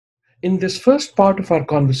In this first part of our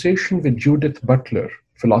conversation with Judith Butler,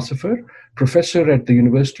 philosopher, professor at the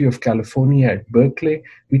University of California at Berkeley,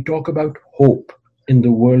 we talk about hope in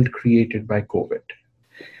the world created by COVID.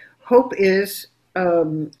 Hope is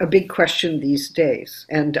a big question these days,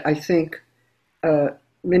 and I think uh,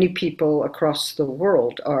 many people across the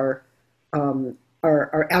world are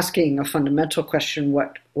asking a fundamental question: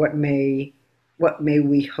 what may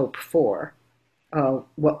we hope for?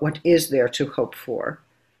 What is there to hope for?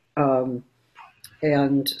 Um,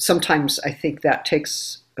 and sometimes I think that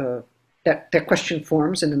takes that question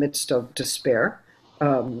forms in the midst of despair.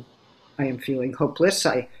 Um, I am feeling hopeless.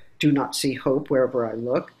 I do not see hope wherever I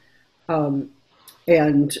look. Um,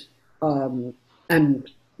 and um, and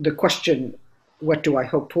the question, what do I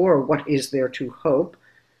hope for, or what is there to hope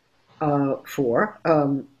for,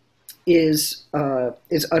 is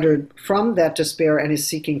uttered from that despair and is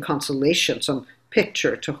seeking consolation, some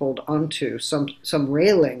picture to hold on to, some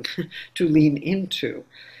railing to lean into.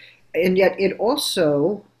 And yet it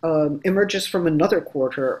also emerges from another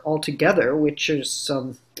quarter altogether, which is,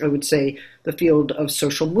 I would say, the field of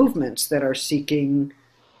social movements that are seeking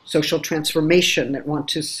social transformation, that want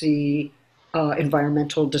to see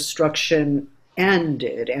environmental destruction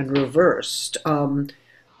ended and reversed,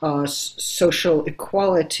 social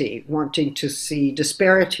equality, wanting to see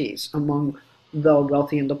disparities among the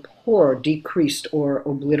wealthy and the poor decreased or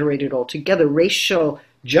obliterated altogether, racial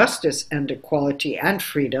justice and equality and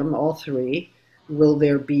freedom, all three. Will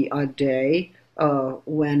there be a day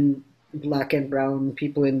when black and brown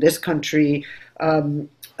people in this country um,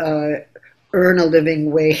 uh, earn a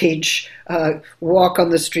living wage, walk on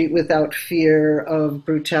the street without fear of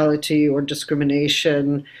brutality or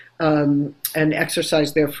discrimination, and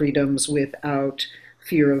exercise their freedoms without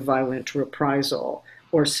fear of violent reprisal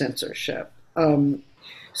or censorship?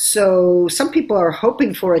 So some people are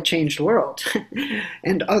hoping for a changed world,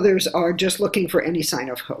 and others are just looking for any sign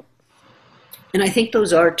of hope. And I think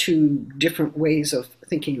those are two different ways of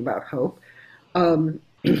thinking about hope. Um,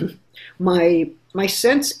 my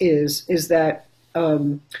sense is that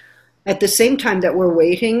at the same time that we're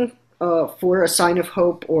waiting for a sign of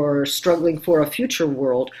hope or struggling for a future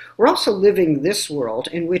world, we're also living this world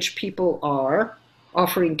in which people are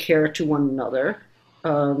offering care to one another,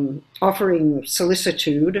 offering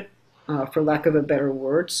solicitude, for lack of a better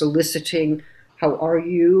word, soliciting, how are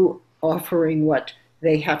you, offering what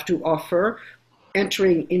they have to offer,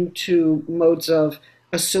 entering into modes of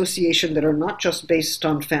association that are not just based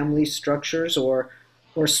on family structures or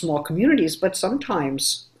small communities, but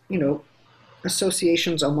sometimes,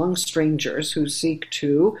 associations among strangers who seek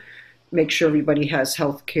to make sure everybody has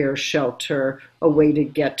health care, shelter, a way to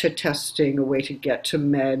get to testing, a way to get to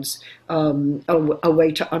meds, a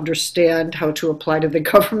way to understand how to apply to the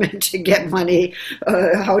government to get money,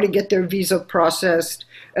 how to get their visa processed.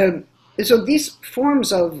 So these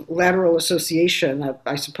forms of lateral association,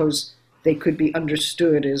 I suppose they could be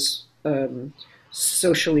understood as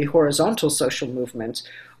socially horizontal social movements,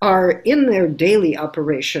 are in their daily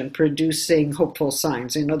operation producing hopeful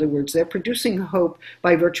signs. In other words, they're producing hope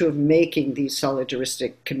by virtue of making these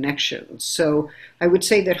solidaristic connections. So I would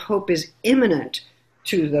say that hope is imminent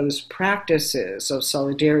to those practices of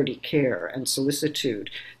solidarity, care, and solicitude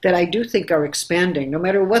that I do think are expanding, no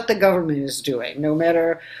matter what the government is doing,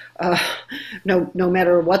 uh, no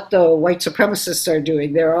matter what the white supremacists are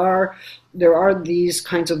doing. There are these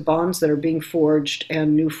kinds of bonds that are being forged,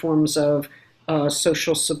 and new forms of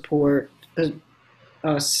social support,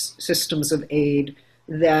 systems of aid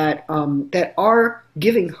that are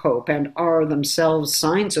giving hope and are themselves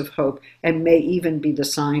signs of hope, and may even be the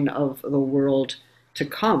sign of the world to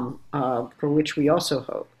come, for which we also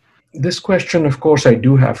hope. This question, of course, I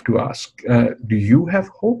do have to ask, do you have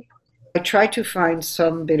hope? I try to find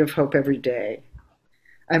some bit of hope every day.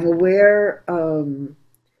 I'm aware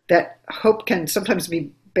that hope can sometimes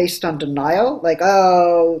be based on denial, like,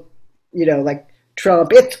 oh, like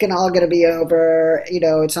Trump, all going to be over,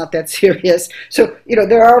 it's not that serious. So,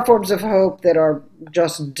 there are forms of hope that are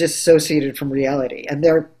just dissociated from reality, and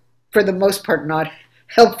they're, for the most part, not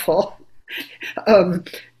helpful, um,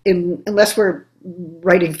 unless we're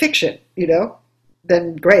writing fiction,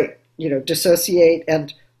 then great, dissociate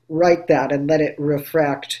and write that and let it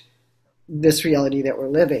reflect this reality that we're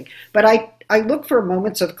living. But I look for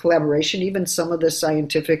moments of collaboration, even some of the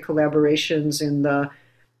scientific collaborations in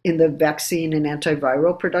the vaccine and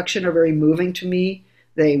antiviral production are very moving to me.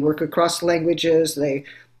 They work across languages.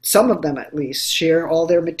 Some of them at least, share all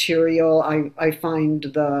their material. I find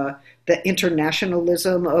the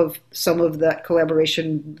internationalism of some of that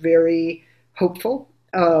collaboration very hopeful,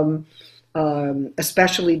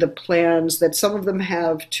 especially the plans that some of them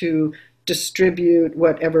have to distribute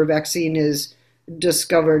whatever vaccine is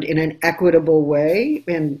discovered in an equitable way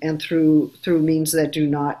and through means that do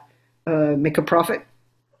not make a profit.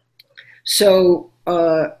 So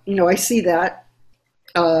I see that,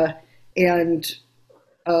 and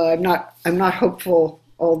I'm not hopeful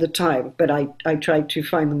all the time, but I try to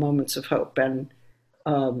find the moments of hope and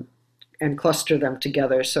cluster them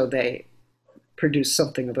together so they produce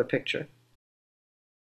something of a picture.